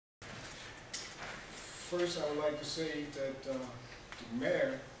First, I would like to say that the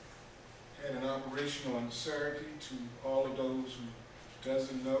mayor had an operation on Saturday. To all of those who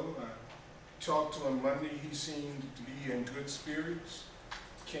doesn't know, I talked to him Monday. He seemed to be in good spirits.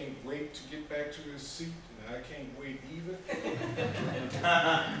 Can't wait to get back to his seat, and I can't wait either.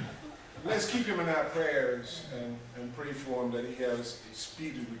 Let's keep him in our prayers and pray for him that he has a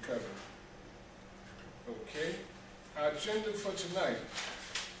speedy recovery. Okay, our agenda for tonight.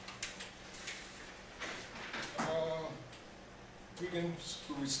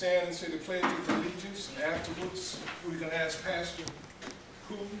 We stand and say the Pledge of Allegiance, and afterwards we're going to ask Pastor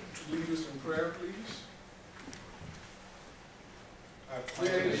Who to lead us in prayer, please. I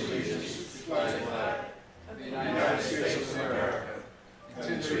pledge allegiance to the flag of the United States of America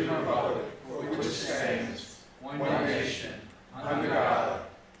and to the republic for which it stands, one nation, under God,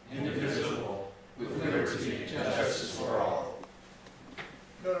 indivisible, with liberty and justice for all.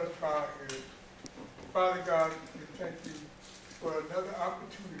 Let us bow here. Father God, we thank you for another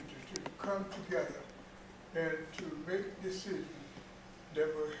opportunity to come together and to make decisions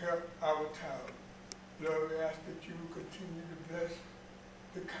that will help our town. Lord, we ask that you will continue to bless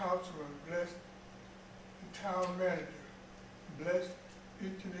the council and bless the town manager, bless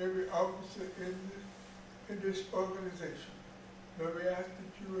each and every officer in this organization. Lord, we ask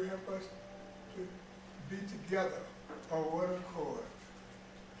that you will help us to be together on one accord,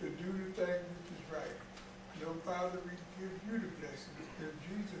 to do the thing which is right. Lord Father, we give you the blessing. In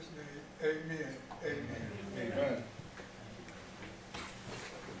Jesus' name, amen. Amen. Amen.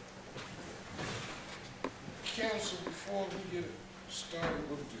 Council, before we get started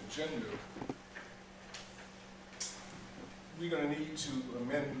with the agenda, we're going to need to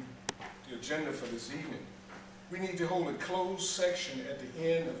amend the agenda for this evening. We need to hold a closed section at the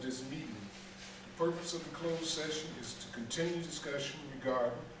end of this meeting. The purpose of the closed session is to continue discussion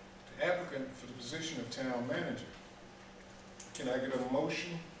regarding the applicant for the position of town manager. Can I get a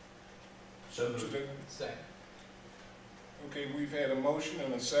motion? So moved. Second. Okay, we've had a motion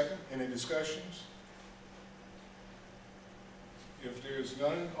and a second. Any discussions? If there's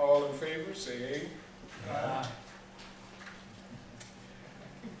none, all in favor, say aye. Aye.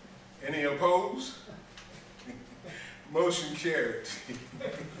 Any opposed? Motion carried.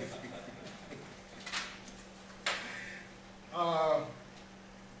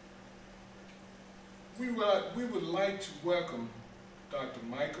 We would like to welcome Dr.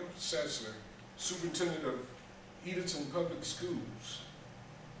 Michael Sessler, Superintendent of Edenton Public Schools.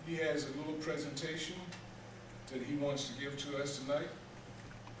 He has a little presentation that he wants to give to us tonight.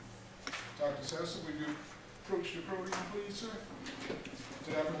 Dr. Sessler, would you approach the podium, please, sir?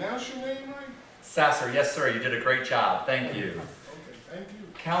 Did I pronounce your name right? Sasser, yes sir, you did a great job. Thank you. Okay, thank you.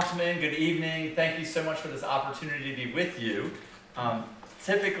 Councilman, good evening. Thank you so much for this opportunity to be with you.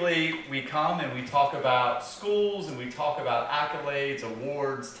 Typically, we come and we talk about schools and we talk about accolades,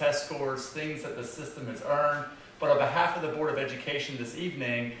 awards, test scores, things that the system has earned. But on behalf of the Board of Education this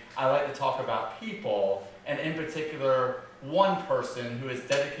evening, I like to talk about people, and in particular, one person who has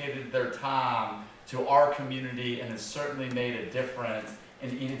dedicated their time to our community and has certainly made a difference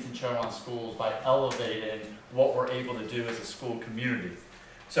in Edenton schools by elevating what we're able to do as a school community.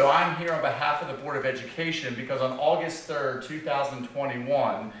 So I'm here on behalf of the Board of Education because on August 3rd,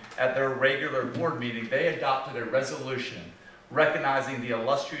 2021, at their regular board meeting, they adopted a resolution recognizing the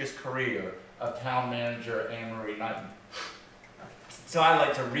illustrious career of Town Manager Anne-Marie Knighton. So I'd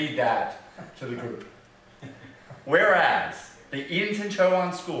like to read that to the group. Whereas the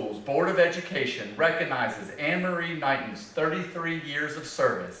Edenton Schools Board of Education recognizes Anne-Marie Knighton's 33 years of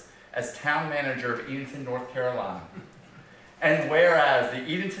service as Town Manager of Edenton, North Carolina. And whereas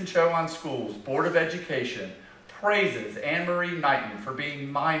the Edenton Schools Board of Education praises Anne-Marie Knighton for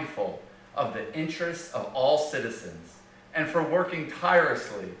being mindful of the interests of all citizens and for working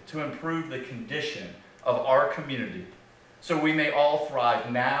tirelessly to improve the condition of our community so we may all thrive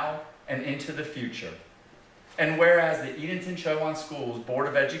now and into the future. And whereas the Edenton Schools Board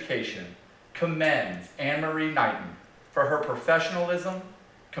of Education commends Anne-Marie Knighton for her professionalism,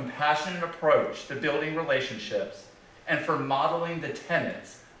 compassionate approach to building relationships, and for modeling the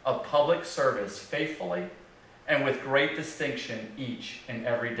tenets of public service faithfully and with great distinction each and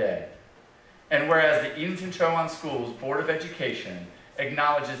every day. And whereas the Edenton Schools Board of Education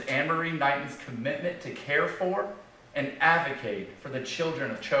acknowledges Anne-Marie Knighton's commitment to care for and advocate for the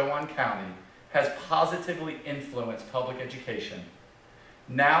children of Chowan County has positively influenced public education.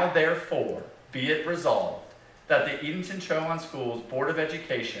 Now, therefore, be it resolved that the Edenton Schools Board of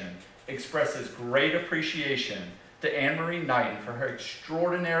Education expresses great appreciation to Anne-Marie Knighton for her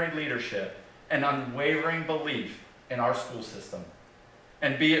extraordinary leadership and unwavering belief in our school system.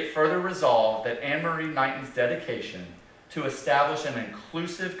 And be it further resolved that Anne Marie Knighton's dedication to establish an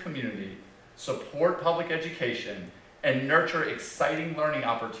inclusive community, support public education, and nurture exciting learning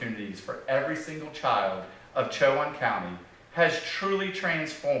opportunities for every single child of Chowan County has truly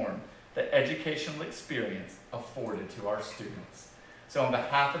transformed the educational experience afforded to our students. So on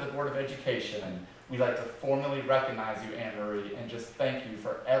behalf of the Board of Education, we'd like to formally recognize you, Anne Marie, and just thank you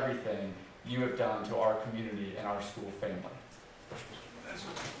for everything you have done to our community and our school family.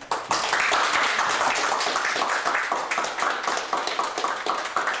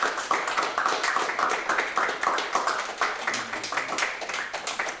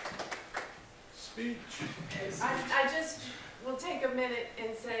 Speech. I just will take a minute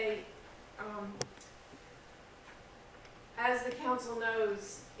and say, as the council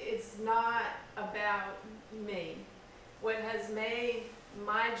knows, it's not about me. What has made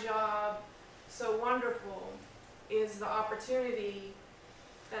my job so wonderful is the opportunity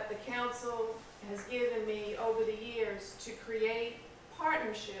that the council has given me over the years to create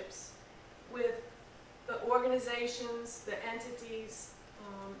partnerships with the organizations, the entities,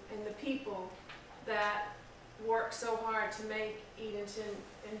 and the people that work so hard to make Edenton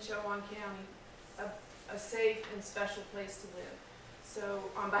and Chowan County a safe and special place to live.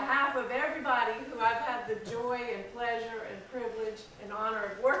 So on behalf of everybody who I've had the joy and pleasure and privilege and honor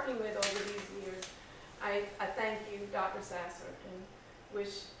of working with over these years, I thank you, Dr. Sasser, and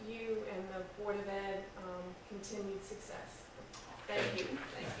wish you and the Board of Ed continued success. Thank you.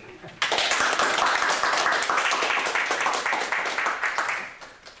 Thank you.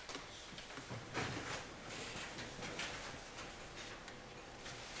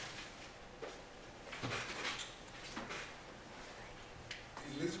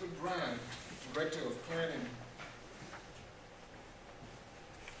 Elizabeth Bryan, Director of Planning,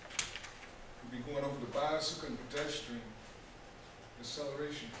 will be going over the bicycle and pedestrian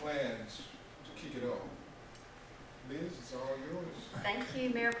acceleration plans to kick it off. Liz, it's all yours. Thank you,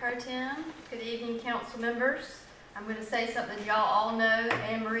 Mayor Pro Tem. Good evening, council members. I'm going to say something y'all all know.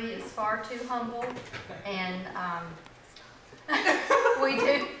 Anne Marie is far too humble, and we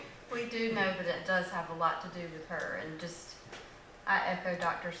do know that it does have a lot to do with her. And just, I echo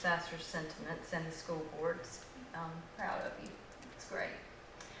Dr. Sasser's sentiments and the school board's proud of you. It's great.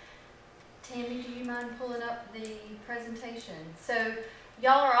 Tammy, do you mind pulling up the presentation? So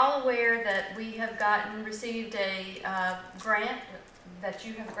y'all are all aware that we have received a grant that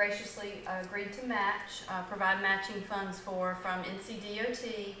you have graciously agreed to match, provide matching funds from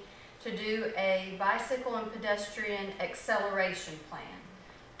NCDOT to do a bicycle and pedestrian acceleration plan.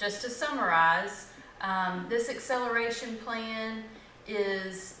 Just to summarize, this acceleration plan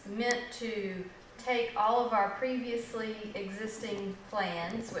is meant to take all of our previously existing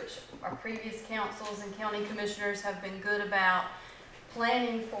plans, which our previous councils and county commissioners have been good about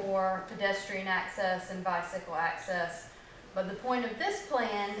planning for pedestrian access and bicycle access. But the point of this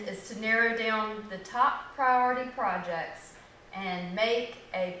plan is to narrow down the top priority projects and make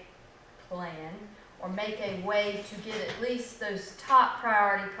a plan or make a way to get at least those top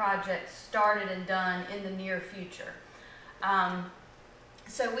priority projects started and done in the near future.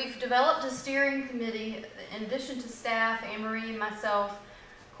 So we've developed a steering committee in addition to staff, Anne Marie and myself,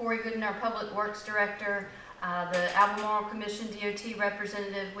 Corey Gooden, our Public Works Director, the Albemarle Commission DOT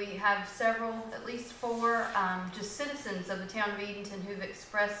representative. We have several, at least 4, just citizens of the town of Edenton who've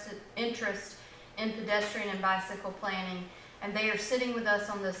expressed interest in pedestrian and bicycle planning, and they are sitting with us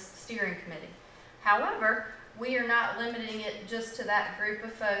on this steering committee. However, we are not limiting it just to that group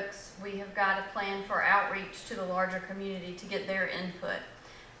of folks. We have got a plan for outreach to the larger community to get their input.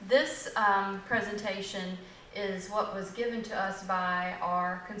 This presentation is what was given to us by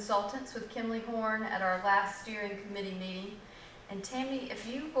our consultants with Kimley Horn at our last steering committee meeting. And Tammy, if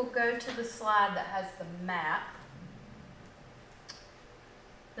you will go to the slide that has the map.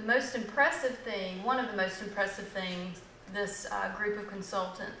 The most impressive thing, one of the most impressive things this group of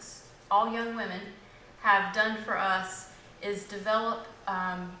consultants, all young women, have done for us is develop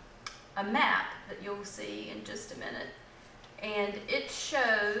a map that you'll see in just a minute. And it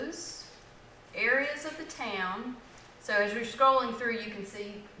shows areas of the town. So as you're scrolling through, you can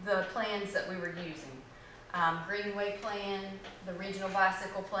see the plans that we were using. Greenway plan, the regional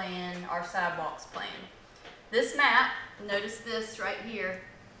bicycle plan, our sidewalks plan. This map, notice this right here,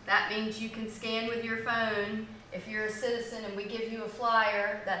 that means you can scan with your phone. If you're a citizen and we give you a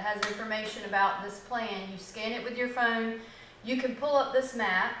flyer that has information about this plan, you scan it with your phone, you can pull up this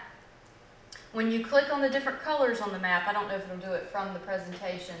map. When you click on the different colors on the map, I don't know if it'll do it from the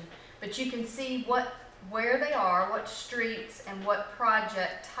presentation, but you can see where they are, what streets, and what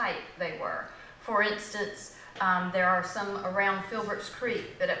project type they were. For instance, There are some around Filbert's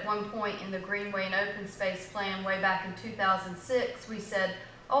Creek that at one point in the Greenway and Open Space Plan way back in 2006, we said,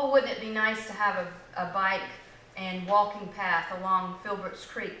 oh, wouldn't it be nice to have a bike and walking path along Filbert's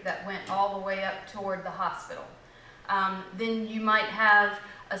Creek that went all the way up toward the hospital. Then you might have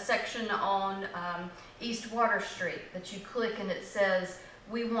a section on East Water Street that you click and it says,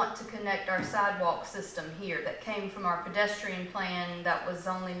 we want to connect our sidewalk system here, that came from our pedestrian plan that was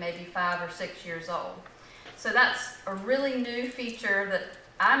only maybe 5 or 6 years old. So that's a really new feature that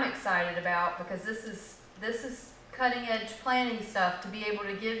I'm excited about, because this is cutting edge planning stuff to be able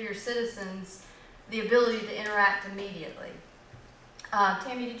to give your citizens the ability to interact immediately.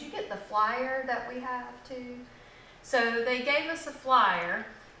 Tammy, did you get the flyer that we have too? So they gave us a flyer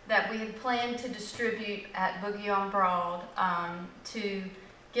that we had planned to distribute at Boogie on Broad to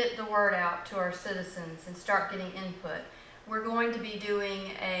get the word out to our citizens and start getting input. We're going to be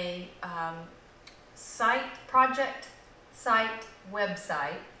doing a project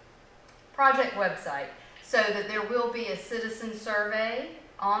website, so that there will be a citizen survey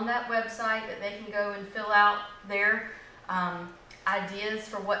on that website that they can go and fill out their ideas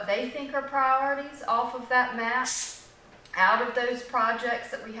for what they think are priorities off of that map, out of those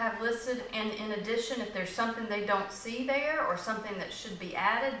projects that we have listed. And in addition, if there's something they don't see there or something that should be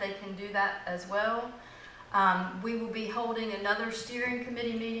added, they can do that as well. We will be holding another steering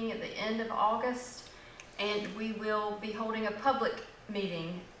committee meeting at the end of August, and we will be holding a public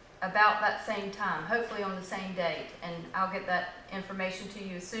meeting about that same time, hopefully on the same date, and I'll get that information to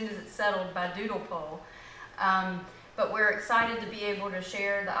you as soon as it's settled by Doodle Poll. But we're excited to be able to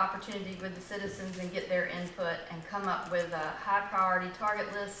share the opportunity with the citizens and get their input and come up with a high priority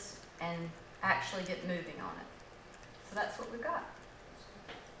target list and actually get moving on it. So that's what we've got.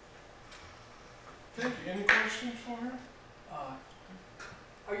 Thank you. Any questions for her?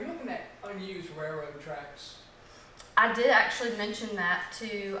 Are you looking at unused railroad tracks? I did actually mention that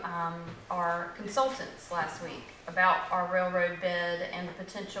to our consultants last week about our railroad bed and the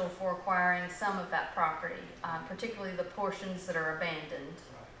potential for acquiring some of that property, particularly the portions that are abandoned,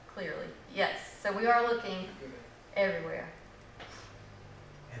 clearly. Yes, so we are looking everywhere.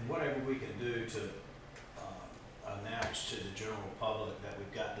 And whatever we can do to announce to the general public that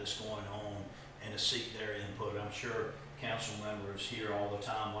we've got this going on and to seek their input. I'm sure council members hear all the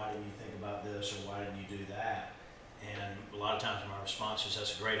time, why didn't you think about this or why didn't you do that? And a lot of times my response is,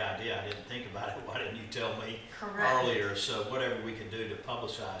 that's a great idea, I didn't think about it, why didn't you tell me earlier? So whatever we can do to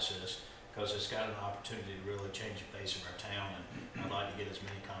publicize this, because it's got an opportunity to really change the face of our town, and I'd like to get as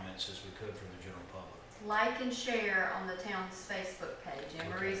many comments as we could from the general public. Like and share on the town's Facebook page. And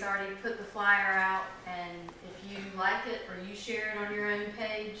Marie's already put the flyer out, and if you like it or you share it on your own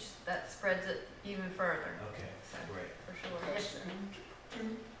page, that spreads it even further. Okay, So, great. for sure. Yes, sir.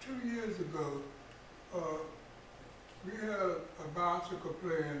 Two years ago, we had a bicycle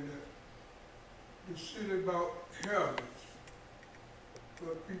plan that the city bought helmets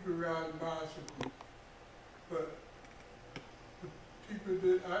for people riding bicycles. But the people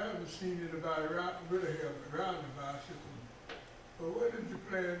that, I haven't seen anybody with a helmet riding a bicycle. But what is the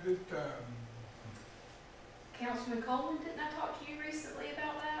plan this time? Councilman Coleman, didn't I talk to you recently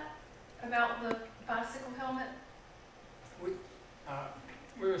about that? About the bicycle helmet?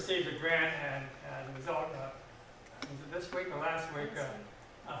 We received a grant, and as a result, was it this week or last week,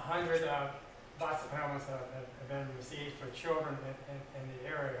 100 bicycle helmets have been received for children in the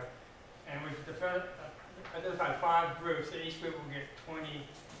area. And we've identified 5 groups. Each group will get 20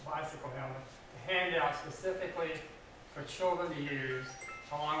 bicycle helmets, a handout specifically for children to use,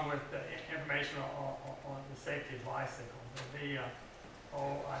 along with the information on the safety of bicycles. There'll be,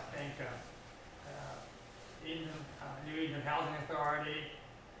 I think, New Eden Housing Authority,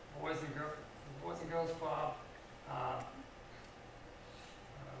 Boys and Girls Club,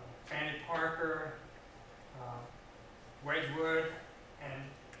 Fannie Parker, Wedgwood, and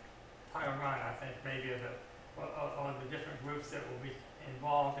Tyler Run, I think, maybe are the different groups that will be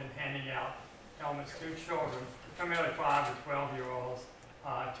involved in handing out helmets to children, primarily 5 to 12-year-olds,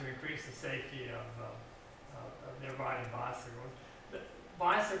 to increase the safety of their riding bicycles. The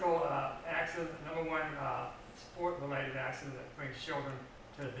bicycle accident, number one sport-related accident that brings children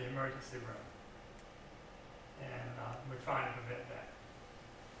to the emergency room, and we're trying to prevent that.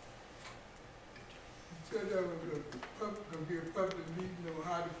 You said there was going to be a public meeting on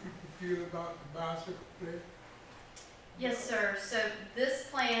how do people feel about the bicycle plan? Yes, sir. So this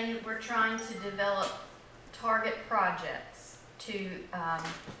plan, we're trying to develop target projects to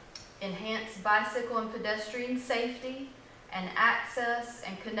enhance bicycle and pedestrian safety and access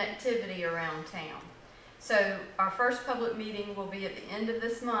and connectivity around town. So our first public meeting will be at the end of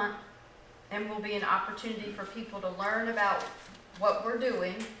this month, and will be an opportunity for people to learn about what we're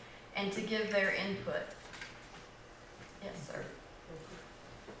doing and to give their input. Yes, sir.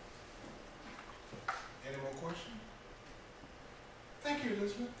 Any more questions? Thank you,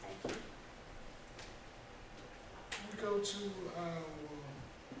 Elizabeth. Thank you. We go to our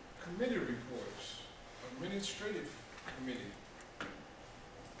committee reports, administrative committee.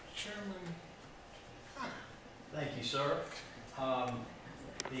 Chairman, hi. Thank you, sir.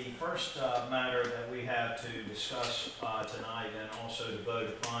 The first matter that we have to discuss tonight and also to vote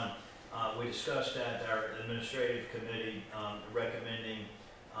upon, we discussed at our administrative committee recommending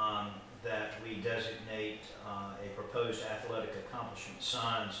that we designate a proposed athletic accomplishment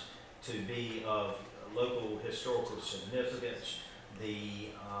signs to be of local historical significance.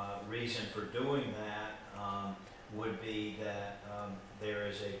 The reason for doing that would be that there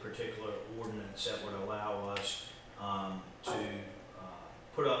is a particular ordinance that would allow us to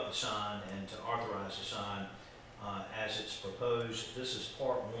put up the sign and to authorize the sign as it's proposed. This is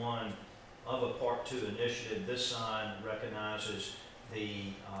part one of a part two initiative. This sign recognizes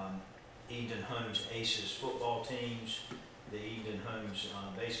the Edenton Homes Aces football teams, the Edenton Homes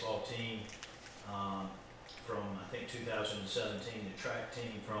baseball team from I think 2017, the track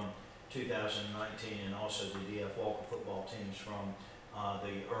team from 2019, and also the DF Walker football teams from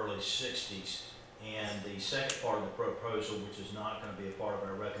the early 60s. And the second part of the proposal, which is not going to be a part of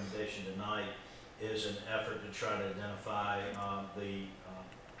our recommendation tonight, is an effort to try to identify the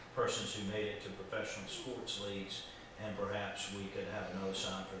persons who made it to professional sports leagues, and perhaps we could have another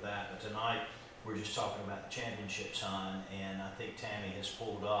sign for that. But tonight, we're just talking about the championship sign, and I think Tammy has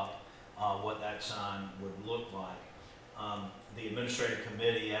pulled up what that sign would look like. The administrative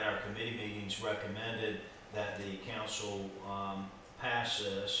committee at our committee meetings recommended that the council pass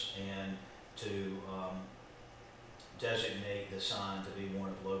this and to designate the sign to be one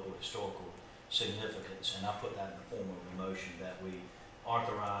of local historical significance. And I put that in the form of a motion that we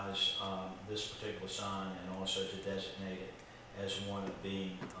authorize this particular sign and also to designate it as one of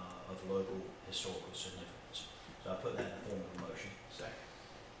being of local historical significance. So I put that in the form of a motion. Second.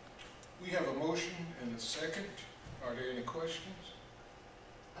 We have a motion and a second. Are there any questions?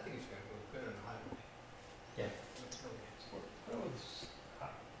 I think it's got to go better than the highway. Yeah. Let's go. What was,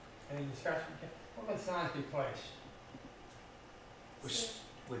 any discussion? What would signs be placed?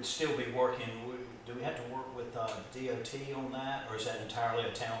 We'd still be working, do we have to work with DOT on that, or is that entirely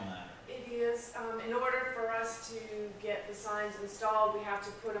a town matter? It is, in order for us to get the signs installed, we have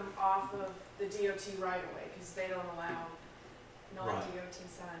to put them off of the DOT right away, because they don't allow non-DOT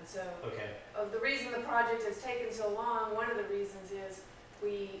signs. So Okay. the reason the project has taken so long, one of the reasons is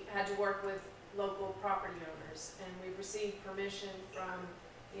we had to work with local property owners, and we've received permission from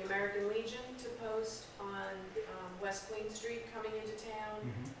the American Legion to post on West Queen Street coming into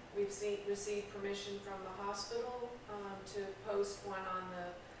town. We've received permission from the hospital to post one on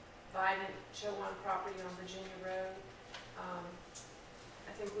the Vidant Show One property on Virginia Road.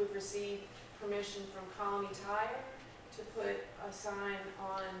 I think we've received permission from Colony Tire to put a sign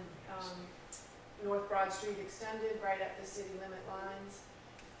on North Broad Street Extended right at the city limit lines.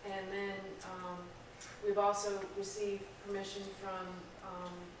 And then we've also received permission from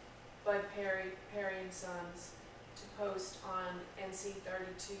Bud Perry and Sons to post on NC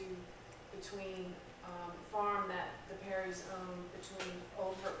 32 between farm that the Perrys own between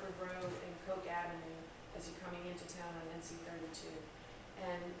Old Hertford Road and Coke Avenue as you're coming into town on NC 32.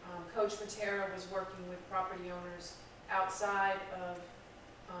 And Coach Matera was working with property owners outside of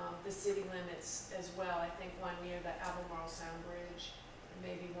the city limits as well. I think one near the Albemarle Sound Bridge, and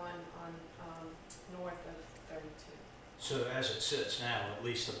maybe one on north of 32. So as it sits now, at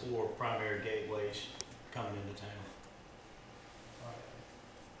least the 4 primary gateways coming into town.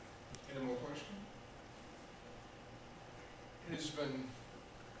 Any more questions? It has been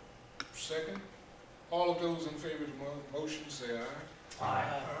second. All of those in favor of the motion say aye.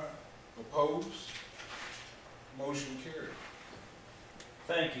 Aye. Opposed? Motion carried.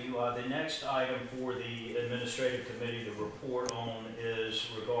 Thank you. The next item for the administrative committee to report on is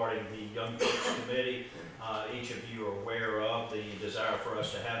regarding the Young Folks Committee. Each of you are aware of the desire for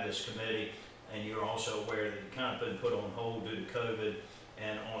us to have this committee, and you're also aware that it's kind of been put on hold due to COVID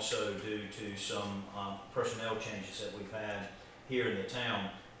and also due to some personnel changes that we've had here in the town.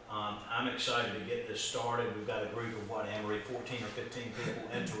 I'm excited to get this started. We've got a group of, Anne-Marie, 14 or 15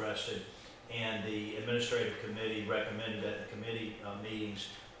 people interested, and the administrative committee recommended at the committee meetings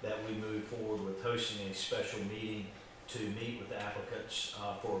that we move forward with hosting a special meeting to meet with the applicants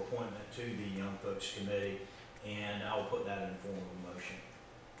for appointment to the Young Folks Committee, and I'll put that in the form of a motion.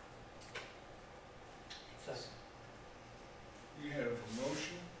 You have a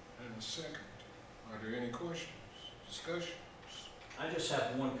motion and a second. Are there any questions, discussions? I just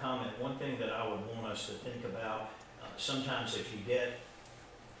have one comment. One thing that I would want us to think about, sometimes if you get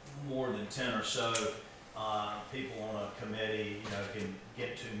more than 10 or so people on a committee, can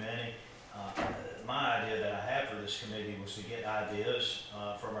get too many. My idea that I had for this committee was to get ideas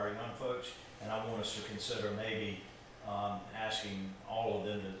from our young folks, and I want us to consider maybe asking all of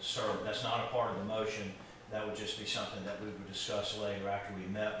them to serve. That's not a part of the motion. That would just be something that we would discuss later after we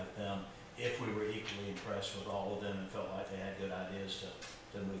met with them, if we were equally impressed with all of them and felt like they had good ideas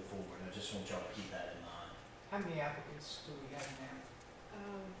to move forward. I just want y'all to keep that in mind. How many applicants do we have now?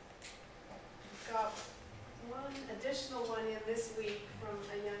 We've got one additional one in this week from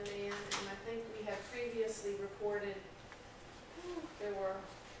a young man, and I think we have previously reported,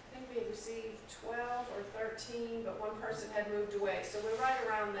 I think we had received 12 or 13, but one person had moved away. So we're right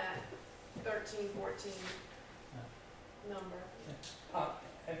around that 13, 14 number.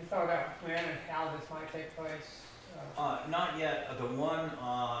 Have you thought about when and how this might take place? Not yet. The one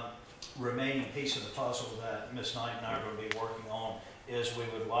remaining piece of the puzzle that Ms. Knight and I are going to be working on is we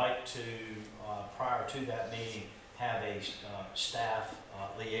would like to, prior to that meeting, have a staff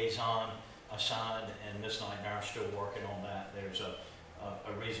liaison assigned, and Ms. Knight and I are still working on that. There's a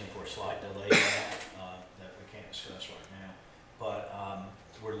reason for a slight delay in that we can't discuss right now. But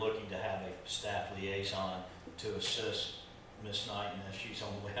we're looking to have a staff liaison to assist Ms. Knight, and she's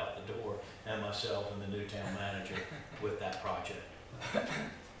on the way out the door, and myself and the new town manager with that project.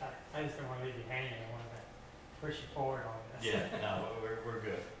 I just don't want to leave you hanging. I want to push you forward on this. Yeah, no, we're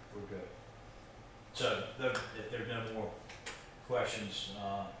good. We're good. So if there are no more questions,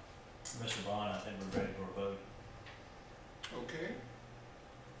 Mr. Bond, I think we're ready for a vote. Okay.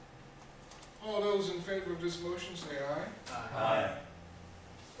 All those in favor of this motion say aye. Aye.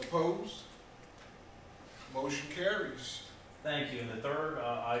 Opposed? Motion carries. Thank you. And the third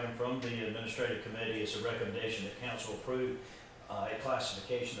item from the Administrative Committee is a recommendation that Council approve a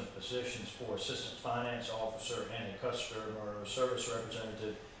classification of positions for Assistant Finance Officer and a Customer Service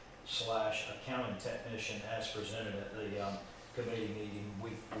Representative / Accounting Technician as presented at the committee meeting.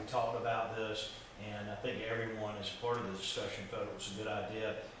 We talked about this, and I think everyone as part of the discussion felt it was a good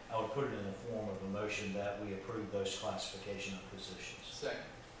idea. I would put it in the form of a motion that we approve those classification of positions. Second.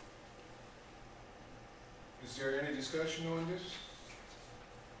 Is there any discussion on this?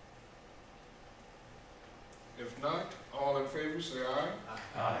 If not, all in favor say aye.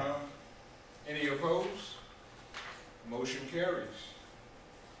 Aye. Any opposed? Motion carries.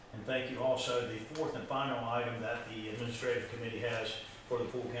 And thank you also. The fourth and final item that the Administrative Committee has for the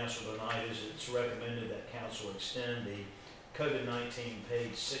full council tonight is it's recommended that council extend the COVID-19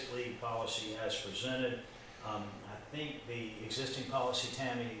 paid sick leave policy as presented. I think the existing policy,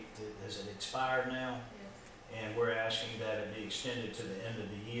 Tammy, has it expired now? Yes. And we're asking that it be extended to the end of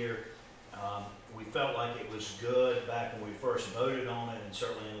the year. We felt like it was good back when we first voted on it, and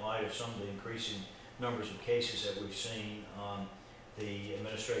certainly in light of some of the increasing numbers of cases that we've seen, the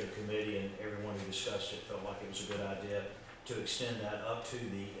Administrative Committee and everyone who discussed it felt like it was a good idea to extend that up to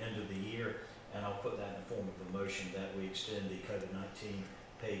the end of the year. And I'll put that in the form of a motion that we extend the COVID-19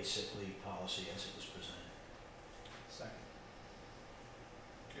 paid sick leave policy as it was presented. Second.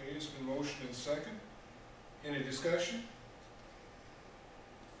 Okay, it's been motioned and second. Any discussion?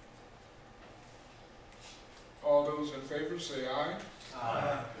 All those in favor say aye.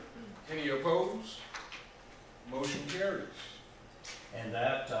 Aye. Any opposed? Motion carries. And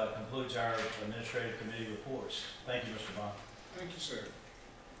that concludes our Administrative Committee reports. Thank you, Mr. Bond. Thank you, sir.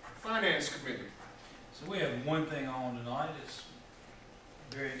 Finance Committee. So we have one thing on tonight. It's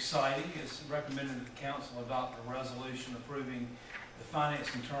very exciting. It's recommended that the council adopt a resolution approving the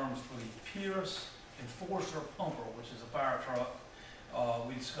financing terms for the Pierce Enforcer Pumper, which is a fire truck.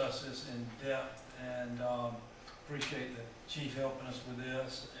 We discussed this in depth, and appreciate the chief helping us with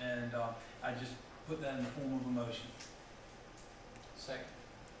this, and I just put that in the form of a motion. Second.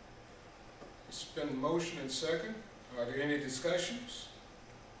 It's been motioned and second. Are there any discussions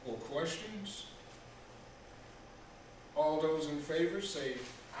or questions? All those in favor say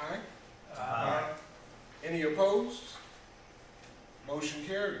aye. Aye. Any opposed? Motion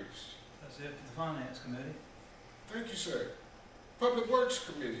carries. That's it for the Finance Committee. Thank you, sir. Public Works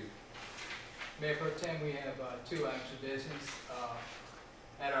Committee. Mayor Pro Tem, we have two items of business.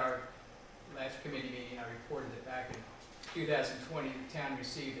 At our last committee meeting, I reported that back in 2020, the town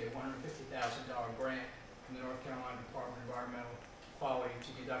received a $150,000 grant from the North Carolina Department of Environmental Quality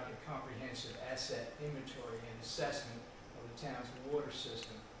to conduct a comprehensive asset inventory and assessment of the town's water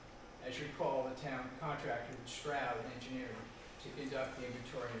system. As you recall, the town contracted with Stroud Engineering to conduct the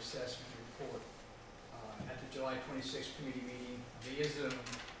inventory and assessment report. At the July 26th committee meeting via Zoom,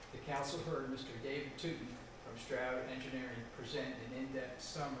 The council heard Mr. David Tootin from Stroud Engineering present an in-depth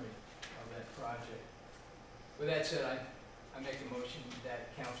summary of that project. With that said, I make a motion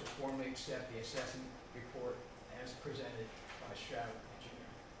that council formally accept the assessment report as presented by Stroud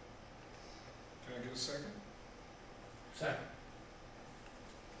Engineering. Can I get a second? Second.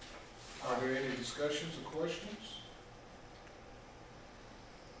 Are there any discussions or questions?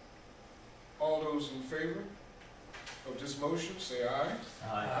 All those in favor of this motion, say aye.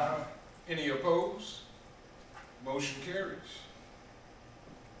 Aye. Any opposed? Motion carries.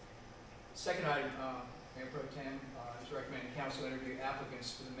 Second item, Mayor Pro Tem, is recommending council interview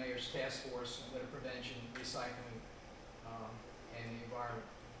applicants for the mayor's task force on litter prevention, recycling, and the environment.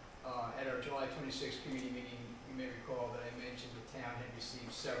 At our July 26th committee meeting, you may recall that I mentioned the town had received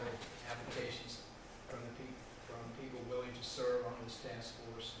several applications from people willing to serve on this task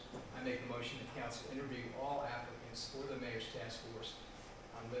force. I make a motion that council interview all applicants for the mayor's task force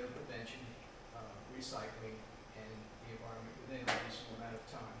on litter prevention, recycling, and the environment within a reasonable amount of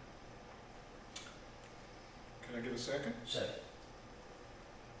time. Can I get a second? Second.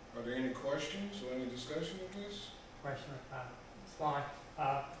 Are there any questions or any discussion of this? Question, it's fine.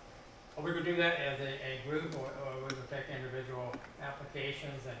 Are we gonna do that as a group, or we gonna take individual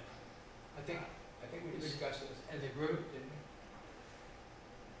applications and, I think we discussed this as a group, didn't we?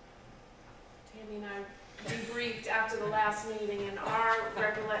 Tammy and I debriefed after the last meeting, and our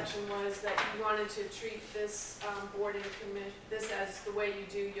recollection was that you wanted to treat this board and commission, this as the way you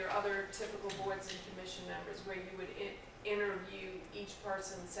do your other typical boards and commission members, where you would interview each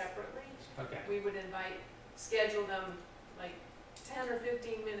person separately. okay. We would schedule them like 10 or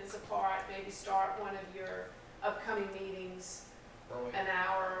 15 minutes apart, maybe start one of your upcoming meetings an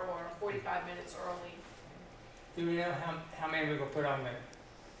hour or 45 minutes early. Do we know how many we gonna put on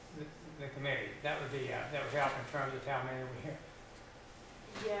the committee? That would help in terms of how many we hear.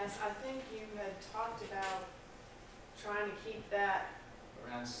 Yes, I think you had talked about trying to keep that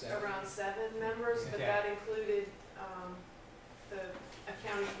Around 7. around 7 members, but Okay. that included a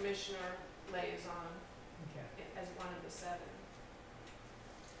county commissioner liaison Okay. as one of the 7.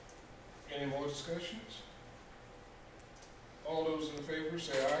 Any more discussions? All those in favor,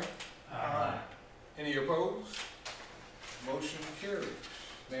 say aye. Aye. Any opposed? Motion carries.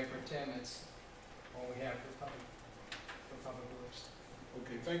 Mayor Pro Tem, that's all we have for public works.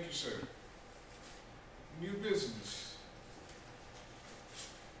 Okay, thank you, sir. New business.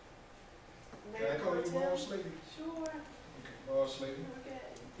 Can I Mayor call Pro you Tem? boss lady? Sure. Okay, boss lady.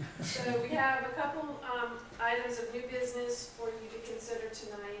 Okay. So we have a couple items of new business for you to consider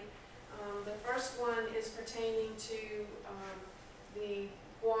tonight. The first one is pertaining to the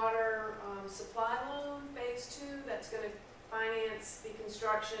water supply loan, phase 2, that's going to finance the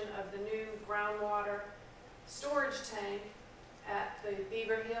construction of the new groundwater storage tank at the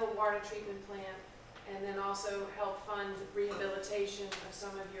Beaver Hill Water Treatment Plant, and then also help fund rehabilitation of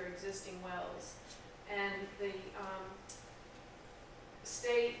some of your existing wells. And the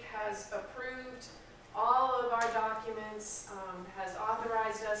state has approved all of our documents, has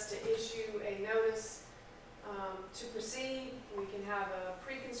authorized us to issue a notice to proceed. We can have a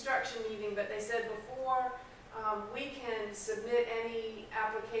pre-construction meeting, but they said before we can submit any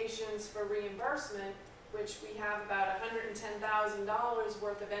applications for reimbursement, which we have about $110,000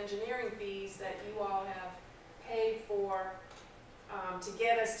 worth of engineering fees that you all have paid for to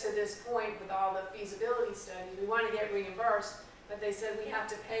get us to this point with all the feasibility studies. We want to get reimbursed, but they said we have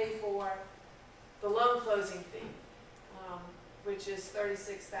to pay for the loan closing fee, which is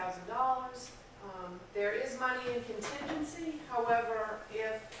 $36,000. There is money in contingency. However,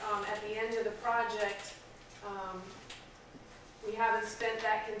 if at the end of the project we haven't spent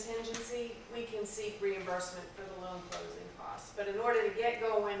that contingency, we can seek reimbursement for the loan closing costs. But in order to get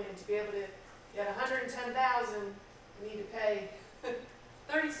going and to be able to get $110,000, we need to pay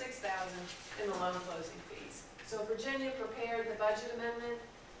 $36,000 in the loan closing fees. So Virginia prepared the budget amendment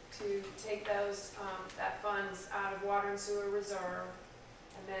to take those that funds out of water and sewer reserve,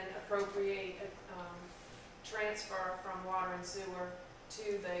 and then appropriate a transfer from water and sewer to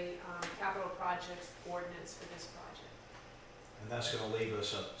the capital projects ordinance for this project. And that's gonna leave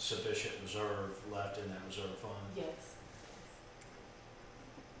us a sufficient reserve left in that reserve fund? Yes.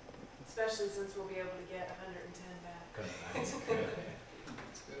 Especially since we'll be able to get 110 back. That's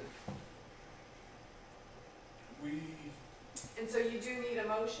good. We, And so you do need a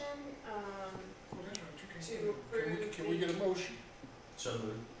motion oh, that's right, you to can approve can we get a motion So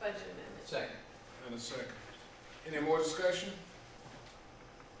moved. budget amendment. Second. and a second? Any more discussion?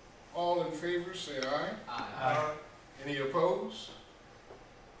 All in favor, say aye. Aye. Any opposed?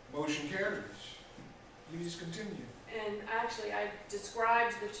 Motion carries. Please continue. and actually I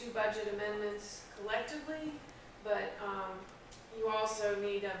described the two budget amendments collectively, but you also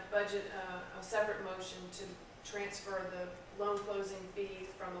need a separate motion to transfer the loan closing fee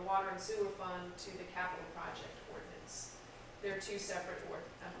from the water and sewer fund to the capital project ordinance. They're two separate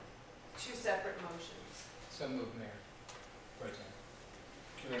motions. So moved, Mayor Pro Tem.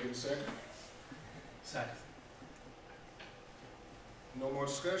 Can I get a second? Second. No more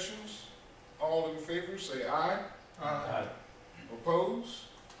discussions? All in favor, say aye. Aye. Opposed?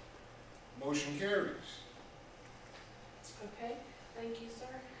 Motion carries. Okay, thank you, sir.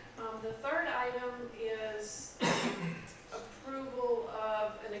 The third item is approval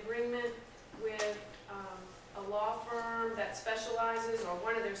of an agreement with a law firm that specializes, or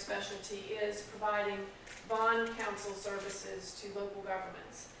one of their specialty is providing bond counsel services to local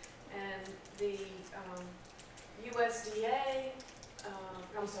governments. And the USDA,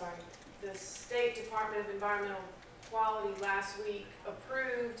 the State Department of Environmental Quality last week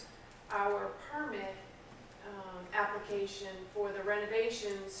approved our permit application for the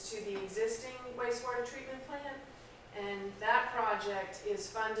renovations to the existing wastewater treatment plant. And that project is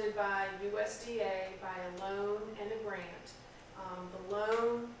funded by USDA by a loan and a grant. The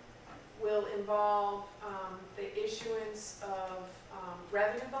loan will involve the issuance of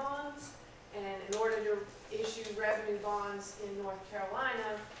revenue bonds, and in order to issue revenue bonds in North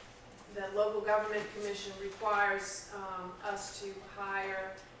Carolina, the local government commission requires us to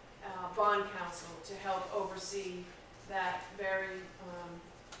hire bond counsel to help oversee that very,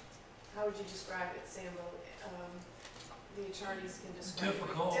 how would you describe it, Sambo? The attorneys can describe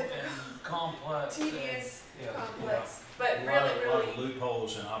Difficult it. and complex. Tedious, Yeah. complex, but A lot of really,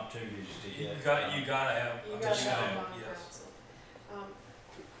 loopholes and opportunities to You get. gotta have. you gotta have understand, bond yes. counsel.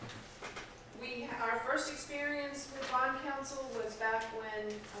 Our first experience with bond counsel was back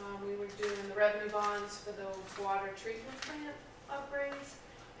when we were doing the revenue bonds for the water treatment plant upgrades.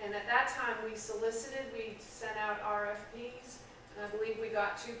 And at that time, we sent out RFPs, and I believe we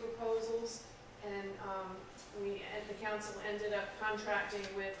got 2 proposals, and the council ended up contracting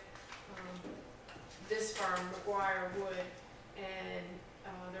with this firm, McGuire Wood, and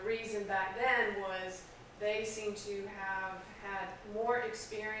the reason back then was they seem to have had more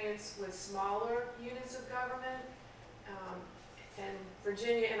experience with smaller units of government, and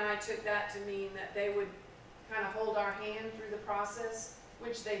Virginia and I took that to mean that they would kind of hold our hand through the process,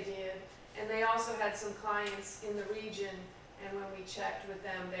 which they did. And they also had some clients in the region, and when we checked with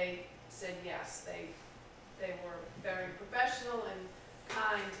them, they said yes, they were very professional and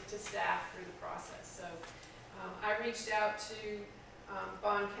kind to staff through the process. So I reached out to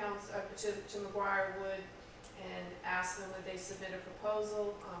bond counsel, to McGuire Wood, and asked them would they submit a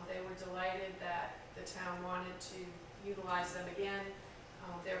proposal. They were delighted that the town wanted to utilize them again.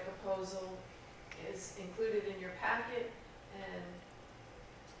 Their proposal is included in your packet, and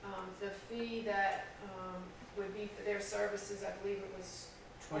the fee that would be for their services, I believe it was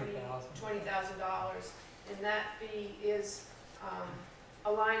 $20,000, and that fee is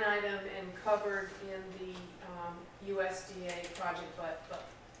a line item and covered in the USDA project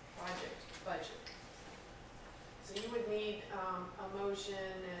budget. So you would need a motion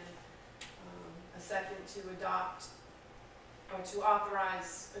and a second to adopt or to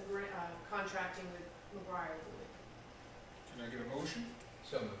authorize contracting with McGuire Wood. Can I get a motion?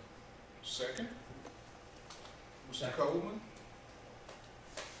 So moved. Second? Mr. Coleman?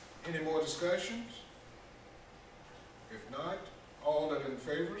 Any more discussions? If not, all that in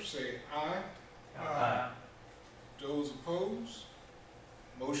favor say aye. Aye. Those opposed?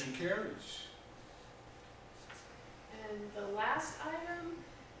 Motion carries. And the last item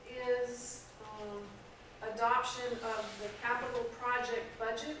is adoption of the capital project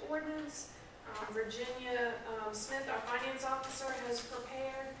budget ordinance. Virginia Smith, our finance officer, has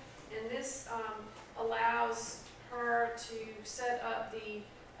prepared, and this allows her to set up the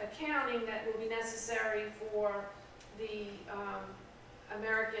accounting that will be necessary for the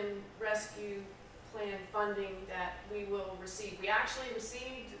American Rescue Plan funding that we will receive. We actually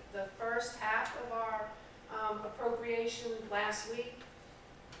received the first half of our appropriation last week,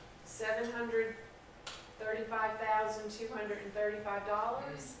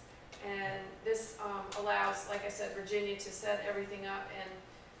 $735,235, and this allows, like I said, Virginia to set everything up, and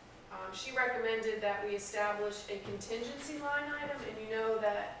she recommended that we establish a contingency line item, and you know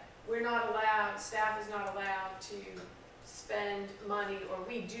that we're not allowed, staff is not allowed to spend money, or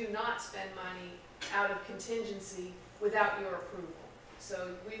we do not spend money out of contingency without your approval.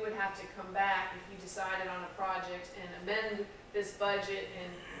 So we would have to come back if you decided on a project and amend this budget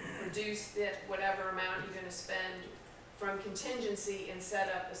and reduce whatever amount you're going to spend from contingency and set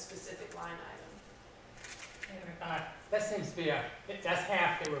up a specific line item. That seems to be that's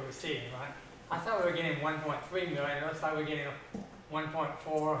half that we're receiving, right? I thought we were getting 1.3 million, it looks like we're getting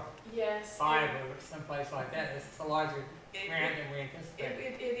 1.45 Yes. or someplace like that. It's a larger grant than we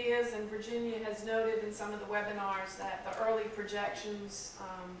anticipated. It is, and Virginia has noted in some of the webinars that the early projections,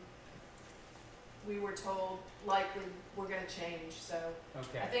 we were told likely were gonna change, so I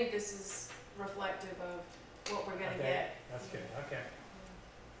Okay, think this is reflective of what we're gonna Okay. get. that's good, okay.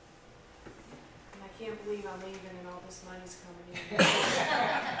 And I can't believe I'm leaving and all this money's coming in.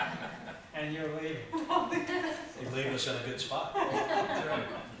 And you're leaving. You leave us in a good spot. You're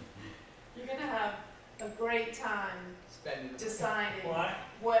gonna have a great time Spending. deciding What?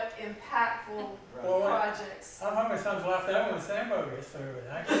 what impactful Well, what? projects. I'm hoping something's left over when Sambo gets through it.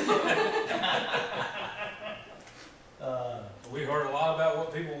 We heard a lot about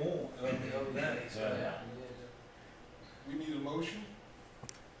what people want the other day, so. Yeah. We need a motion.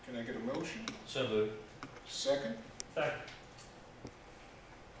 Can I get a motion? So moved. Second? Second.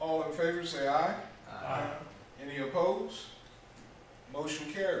 All in favor, say aye. Aye. Any opposed?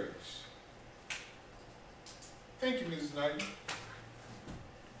 Motion carries. Thank you, Ms. Knighton.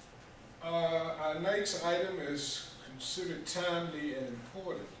 Our next item is considered timely and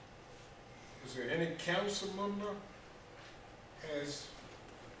important. Is there any council member has?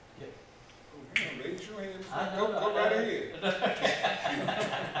 Yeah. Oh, you know, raise your hand. I know, Go right ahead.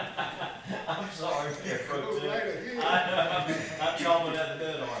 I'm sorry, Mayor Pro Go Tem. right ahead. I'm chomping at the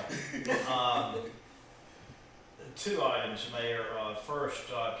bit on it. Two items, Mayor. First,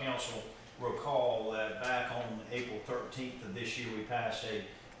 council recall that back on April 13th of this year, we passed a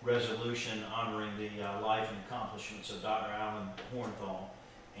resolution honoring the life and accomplishments of Dr. Alan Hornthal.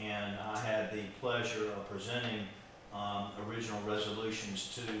 And I had the pleasure of presenting original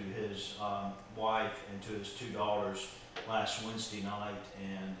resolutions to his wife and to his two daughters last Wednesday night,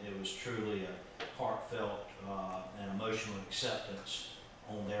 and it was truly a heartfelt and emotional acceptance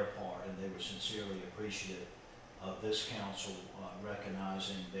on their part, and they were sincerely appreciative of this council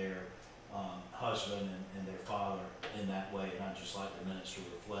recognizing their husband and their father in that way, and I'd just like the minutes to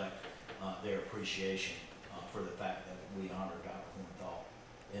reflect their appreciation for the fact that we honor Dr. Hornthal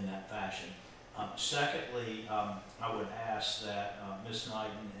in that fashion. Secondly, I would ask that Ms.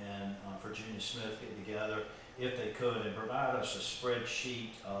 Knighton and Virginia Smith get together, if they could, and provide us a spreadsheet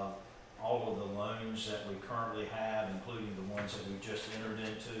of all of the loans that we currently have, including the ones that we've just entered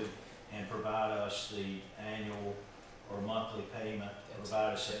into, and provide us the annual or monthly payment,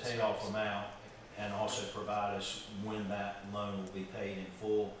 provide us a payoff amount, and also provide us when that loan will be paid in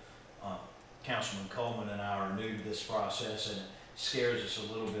full. Councilman Coleman and I are new to this process, and it scares us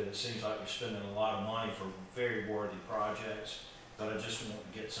a little bit. It seems like we're spending a lot of money for very worthy projects, but I just want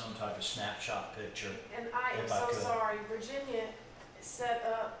to get some type of snapshot picture. And I am If I so could. sorry, Virginia set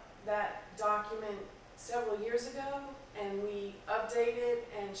up that document several years ago, and we updated,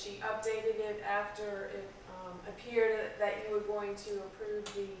 and she updated it after it appeared that you were going to approve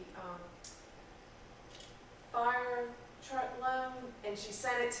the fire truck loan, and she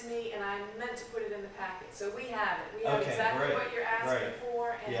sent it to me, and I meant to put it in the packet. So we have it. We have Okay, exactly great, what you're asking great.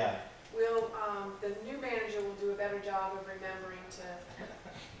 for, and Yeah, we'll, the new manager will do a better job of remembering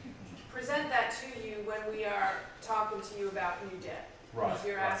to present that to you when we are talking to you about new debt. right, Because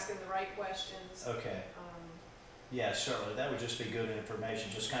you're right. asking the right questions. Okay, yeah, certainly, that would just be good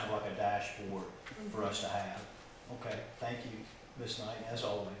information, just kind of like a dashboard for us to have. Okay, thank you, Ms. Knight, as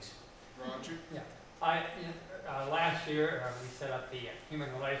always. Roger? Last year, we set up the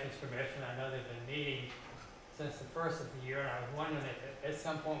Human Relations Commission. I know they've been meeting since the first of the year, and I was wondering if at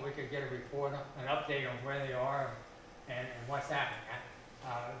some point we could get a report, an update on where they are and what's happening.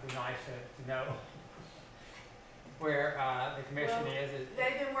 It'd be nice to know where the commission Well, is.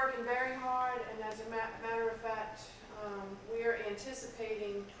 They've been working very hard, and as a matter of fact, we are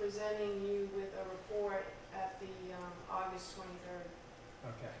anticipating presenting you with a report at the August 23rd.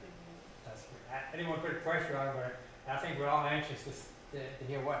 Okay, that's good. I didn't want to put pressure on it, but I think we're all anxious to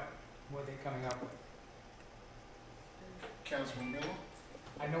hear what they're coming up with. Councilman Miller?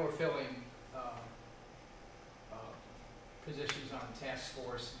 I know we're filling positions on task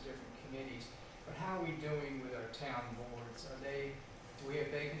force and different committees, but how are we doing with our town boards? Do we have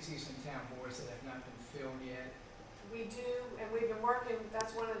vacancies in town boards that have not been filled yet? We do, and we've been working,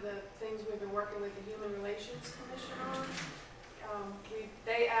 that's one of the things we've been working with the Human Relations Commission on.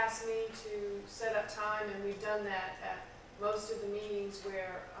 They asked me to set up time, and we've done that at most of the meetings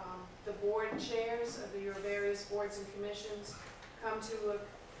where the board chairs of your various boards and commissions come to a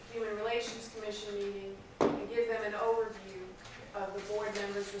Human Relations Commission meeting and give them an overview of the board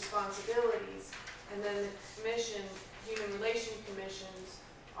members' responsibilities. And then the commission, Human Relations Commissions,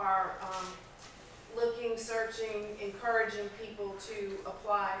 are looking, searching, encouraging people to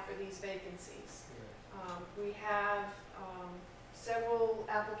apply for these vacancies. We have several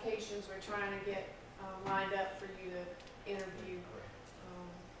applications we're trying to get lined up for you to interview.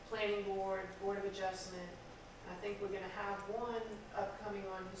 Planning Board, Board of Adjustment. I think we're going to have one upcoming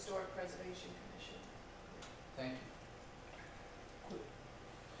on Historic Preservation Commission. Thank you.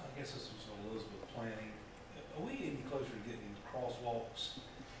 I guess this was Elizabeth planning. Are we any closer to getting crosswalks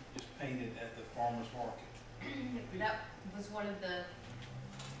just painted at the farmer's market? That was one of the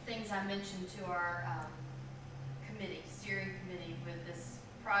things I mentioned to our steering committee with this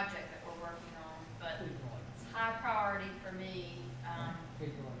project that we're working on, but it's high priority for me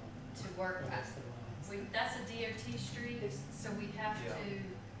to work. That's a DOT street, so we have to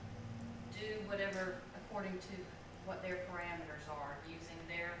do whatever according to what their parameters are, using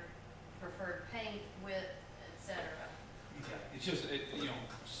their preferred paint, width, etc. Yeah, it's just, you know,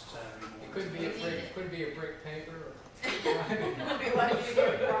 Saturday morning. It couldn't be a brick paver or. I'd be lucky to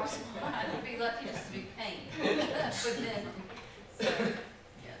get a crosswalk. I'd be lucky just to be paint, but then, so, yes.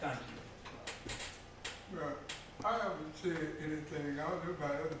 Thank you. Well, I haven't said anything, I don't know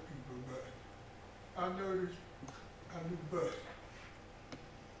about other people, but I noticed a new bus.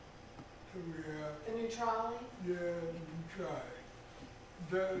 So we have, The new trolley? yeah, you try it.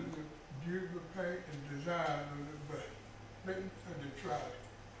 Does the beautiful paint and design on the bus. Make me, and the trolley.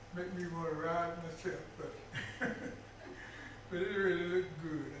 Make me want to ride myself, but, but it really looked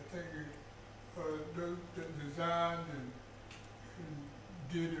good. I think those that designed and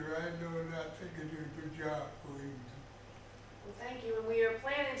did it right on, I think they did a good job for Edenton. Well, thank you, and we are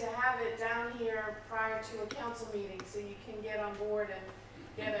planning to have it down here prior to a council meeting, so you can get on board and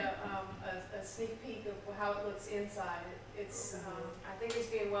get a sneak peek of how it looks inside. It's, I think it's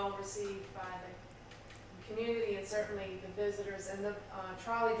being well received by the community and certainly the visitors, and the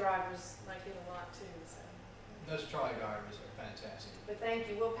trolley drivers like it a lot too, so. Those trolley drivers are fantastic. But thank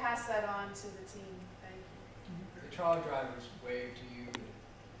you, we'll pass that on to the team, thank you. The trolley drivers wave to you and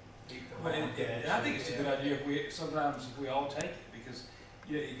beep the Well, horn. and I think it's a good idea if we all take it, because,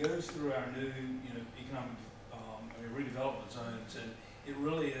 yeah, it goes through our new, economic, redevelopment zones, and it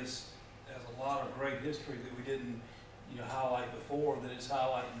really has a lot of great history that we didn't, highlight before, that it's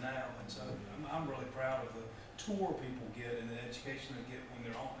highlighting now, and so I'm really proud of the tour people get and the education they get when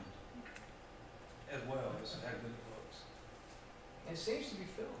they're on it, as well as how good it looks. It seems to be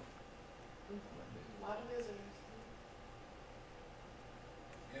filled. A lot of visitors.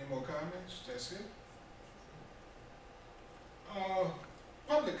 Any more comments? That's it?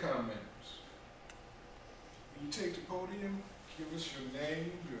 Public comments. Will you take the podium, give us your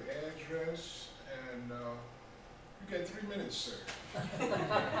name, your address, and you got 3 minutes, sir.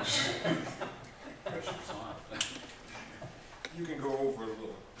 You can go over a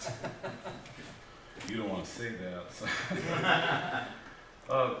little. You don't want to say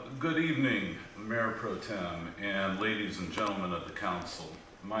that. Good evening, Mayor Pro Tem and ladies and gentlemen of the council.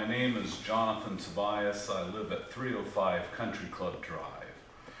 My name is Jonathan Tobias. I live at 305 Country Club Drive.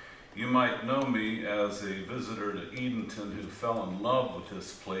 You might know me as a visitor to Edenton who fell in love with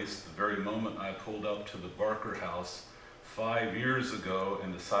this place the very moment I pulled up to the Barker House 5 years ago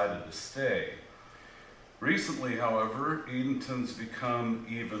and decided to stay. Recently, however, Edenton's become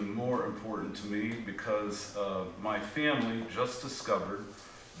even more important to me because my family just discovered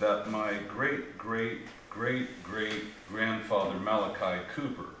that my great-great-great-great-grandfather Malachi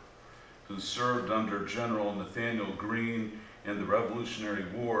Cooper, who served under General Nathaniel Greene in the Revolutionary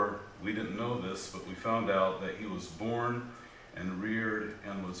War, we didn't know this, but we found out that he was born and reared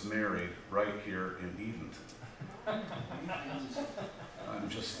and was married right here in Edenton. I'm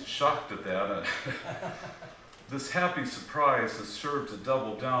just shocked at that. This happy surprise has served to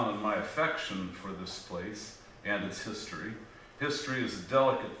double down on my affection for this place and its history. History is a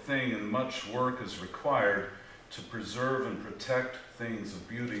delicate thing, and much work is required to preserve and protect things of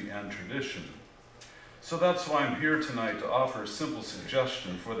beauty and tradition. So that's why I'm here tonight to offer a simple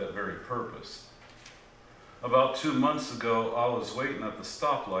suggestion for that very purpose. About 2 months ago, I was waiting at the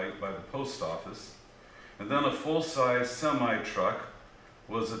stoplight by the post office, and then a full-size semi-truck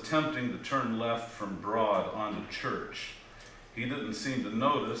was attempting to turn left from Broad onto Church. He didn't seem to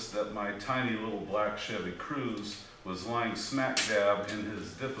notice that my tiny little black Chevy Cruze was lying smack dab in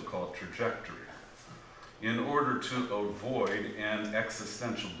his difficult trajectory. In order to avoid an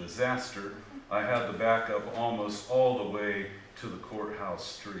existential disaster, I had to back up almost all the way to the courthouse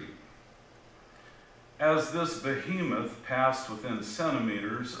street. As this behemoth passed within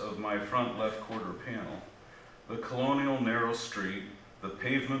centimeters of my front left quarter panel, the colonial narrow street, the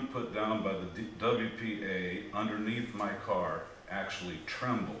pavement put down by the WPA underneath my car actually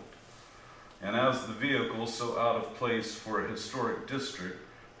trembled. and as the vehicle, so out of place for a historic district,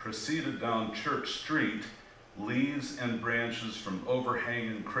 proceeded down Church Street, leaves and branches from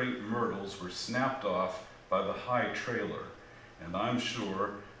overhanging crepe myrtles were snapped off by the high trailer, and I'm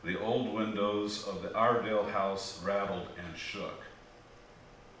sure the old windows of the Iredale house rattled and shook.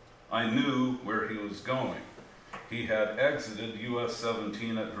 I knew where he was going. He had exited US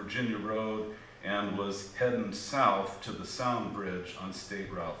 17 at Virginia Road and was heading south to the Sound Bridge on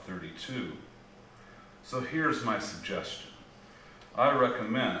State Route 32. So here's my suggestion. I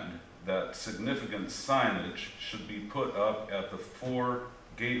recommend that significant signage should be put up at the 4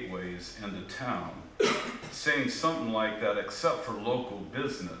 gateways into town, saying something like that, except for local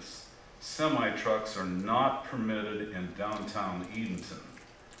business, semi-trucks are not permitted in downtown Edenton.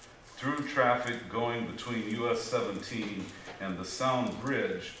 Through traffic going between US 17 and the Sound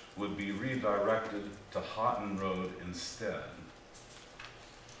Bridge would be redirected to Houghton Road instead.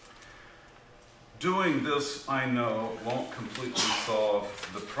 Doing this, I know, won't completely solve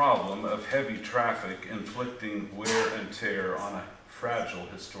the problem of heavy traffic inflicting wear and tear on a fragile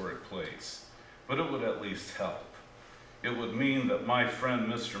historic place, but it would at least help. It would mean that my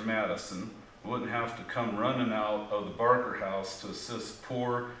friend Mr. Madison wouldn't have to come running out of the Barker house to assist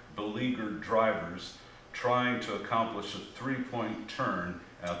poor, beleaguered drivers trying to accomplish a 3-point turn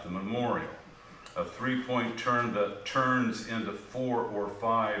at the memorial. A 3-point turn that turns into 4 or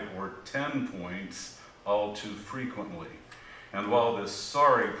 5 or 10 points all too frequently. And while this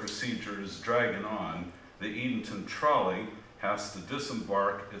sorry procedure is dragging on, the Edenton trolley has to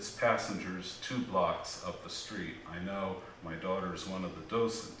disembark its passengers 2 blocks up the street. I know my daughter's one of the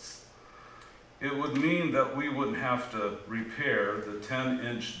docents. It would mean that we wouldn't have to repair the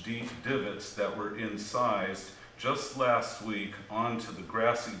 10-inch deep divots that were incised just last week onto the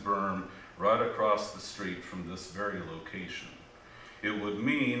grassy berm right across the street from this very location. It would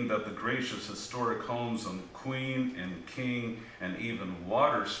mean that the gracious historic homes on Queen and King and even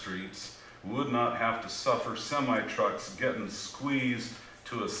Water Streets would not have to suffer semi-trucks getting squeezed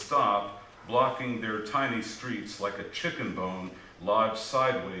to a stop, blocking their tiny streets like a chicken bone lodged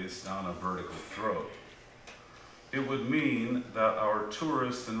sideways down a vertical throat. It would mean that our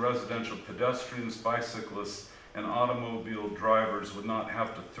tourists and residential pedestrians, bicyclists, and automobile drivers would not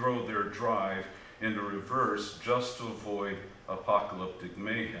have to throw their drive into reverse just to avoid apocalyptic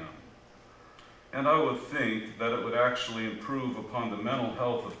mayhem. And I would think that it would actually improve upon the mental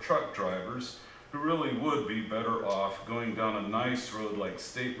health of truck drivers who really would be better off going down a nice road like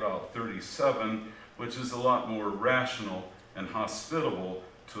State Route 37, which is a lot more rational and hospitable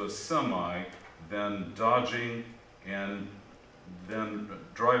to a semi than dodging and then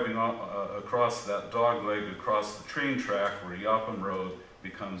driving across that dogleg across the train track where Yapham Road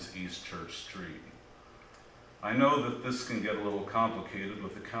becomes East Church Street. I know that this can get a little complicated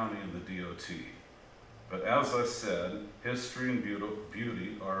with the county and the DOT, but as I said, history and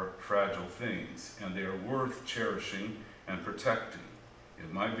beauty are fragile things, and they are worth cherishing and protecting.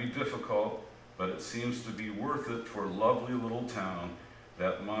 It might be difficult, but it seems to be worth it for a lovely little town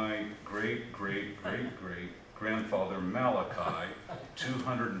that my great-great-great-great-grandfather Malachi,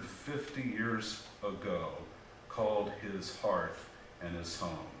 250 years ago, called his hearth and his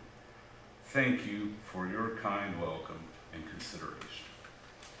home. Thank you for your kind welcome and consideration.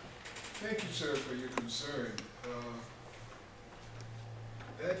 Thank you, sir, for your concern.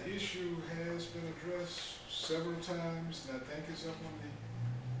 That issue has been addressed several times, and I think it's up on the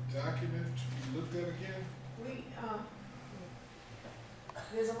document to be looked at again.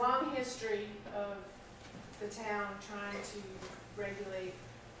 There's a long history of the town trying to regulate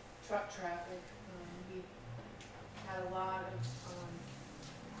truck traffic. We had a lot of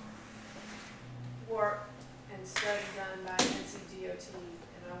work and study done by NCDOT,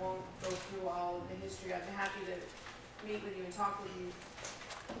 and I won't go through all of the history. I'd be happy to meet with you and talk with you.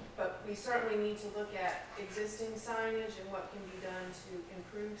 But we certainly need to look at existing signage and what can be done to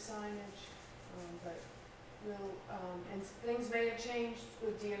improve signage. But we'll, and things may have changed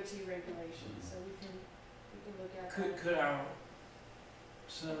with DOT regulations, so we can look at that. Could our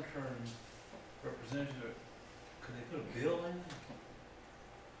senator and representative, could they put a bill in?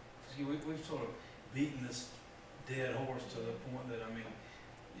 See, we've sort of beaten this dead horse to the point that, I mean,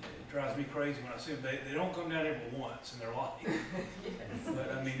 it drives me crazy when I see them. They don't come down here but once in their life. Yes. But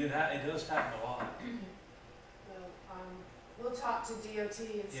I mean, it does happen a lot. Well, we'll talk to DOT and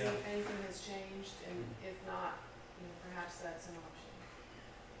see Yeah. if anything has changed, and if not, perhaps that's an option.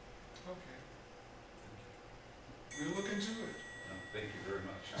 Okay. We'll look into it. Thank you very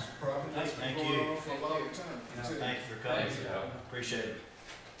much. It's a problem that's been Thank going you. on for a long time. Thank you for coming. Thanks, Al. Appreciate it.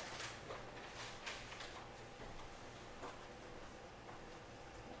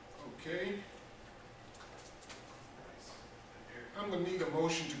 Okay. I'm gonna need a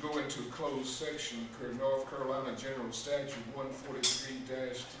motion to go into a closed section per North Carolina General Statute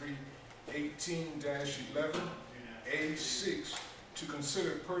 143-318-11A6 to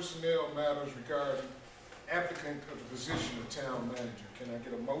consider personnel matters regarding applicant of the position of town manager. Can I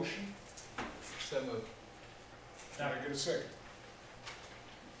get a motion? So moved. Can I get a second?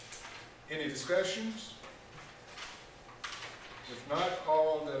 Any discussions? If not,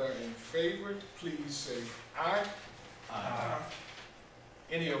 all that are in favor, please say aye.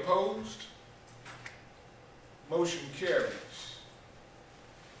 Any opposed? Motion carries.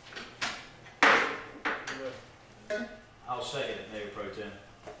 I'll second it, Mayor Pro Tem.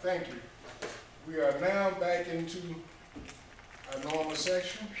 Thank you. We are now back into our normal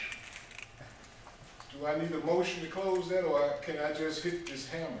section. Do I need a motion to close that, or can I just hit this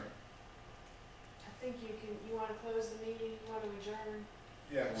hammer? I think you want to close the meeting, you want to adjourn?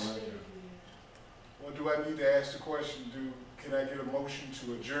 Yes. I think you can do Or do I need to ask the question, can I get a motion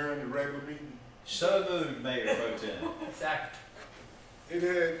to adjourn the regular meeting? So moved, Mayor Pro Tem. Second.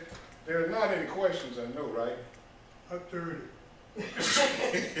 There are not any questions, I know, right? I third it.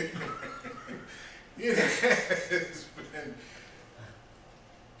 It has been